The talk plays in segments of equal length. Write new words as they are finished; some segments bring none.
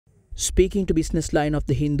Speaking to Business Line of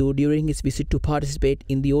the Hindu during his visit to participate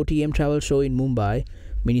in the OTM travel show in Mumbai,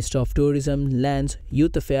 Minister of Tourism, Lands,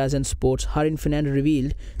 Youth Affairs and Sports Harin Fernando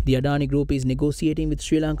revealed the Adani Group is negotiating with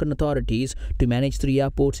Sri Lankan authorities to manage 3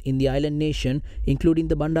 airports in the island nation, including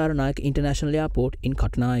the Bandaranaike International Airport in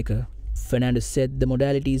Kattanayake. Fernandez said the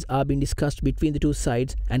modalities are being discussed between the two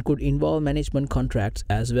sides and could involve management contracts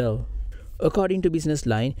as well. According to Business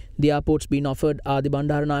Line, the airports being offered are the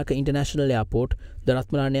Bandaranaike International Airport, the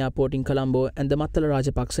Ratmalane Airport in Colombo and the Mattala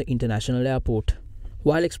Rajapaksa International Airport.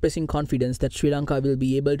 While expressing confidence that Sri Lanka will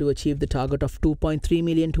be able to achieve the target of 2.3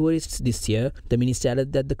 million tourists this year, the minister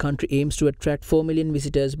added that the country aims to attract 4 million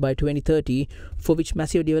visitors by 2030, for which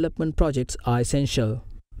massive development projects are essential.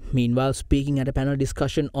 Meanwhile, speaking at a panel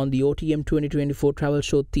discussion on the OTM 2024 travel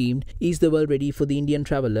show themed "Is the World Ready for the Indian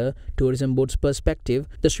Traveller? Tourism Board's Perspective,"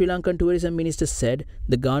 the Sri Lankan Tourism Minister said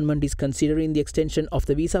the government is considering the extension of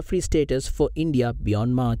the visa-free status for India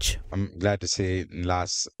beyond March. I'm glad to say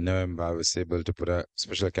last November I was able to put a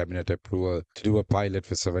special cabinet approval to do a pilot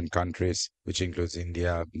for 7 countries, which includes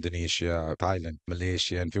India, Indonesia, Thailand,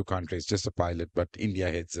 Malaysia and few countries, just a pilot, but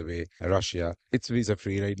India heads away, Russia. It's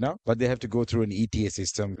visa-free right now, but they have to go through an ETA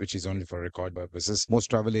system, which is only for record purposes. Most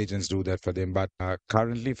travel agents do that for them, but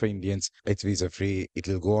currently for Indians, it's visa-free. It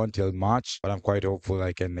will go on till March, but I'm quite hopeful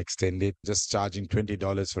I can extend it. Just charging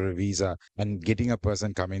 $20 for a visa and getting a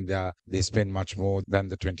person coming there, they spend much more than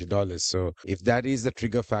the $20. So if that is the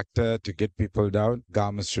trigger factor to get people down,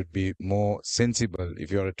 governments should be more sensible if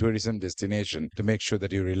you're a tourism destination to make sure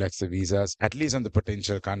that you relax the visas, at least on the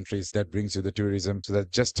potential countries that brings you the tourism, so that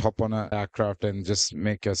just hop on an aircraft and just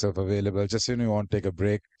make yourself available. Just you want to take a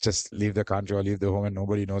break, just leave the country or leave the home and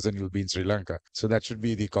nobody knows and you'll be in Sri Lanka. So that should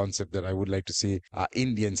be the concept that I would like to see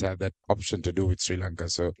Indians have that option to do with Sri Lanka.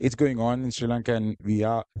 So it's going on in Sri Lanka and we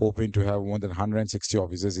are hoping to have more than 160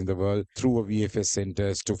 offices in the world through a VFS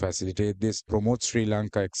centers to facilitate this, promote Sri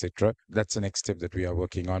Lanka, etc. That's the next step that we are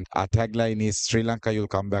working on. Our tagline is Sri Lanka, you'll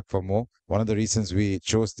come back for more. One of the reasons we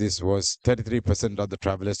chose this was 33% of the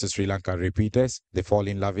travelers to Sri Lanka are repeaters. They fall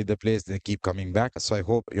in love with the place, they keep coming back. So I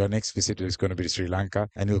hope your next visit is going to be Sri Lanka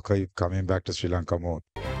and you'll keep coming back to Sri Lanka more.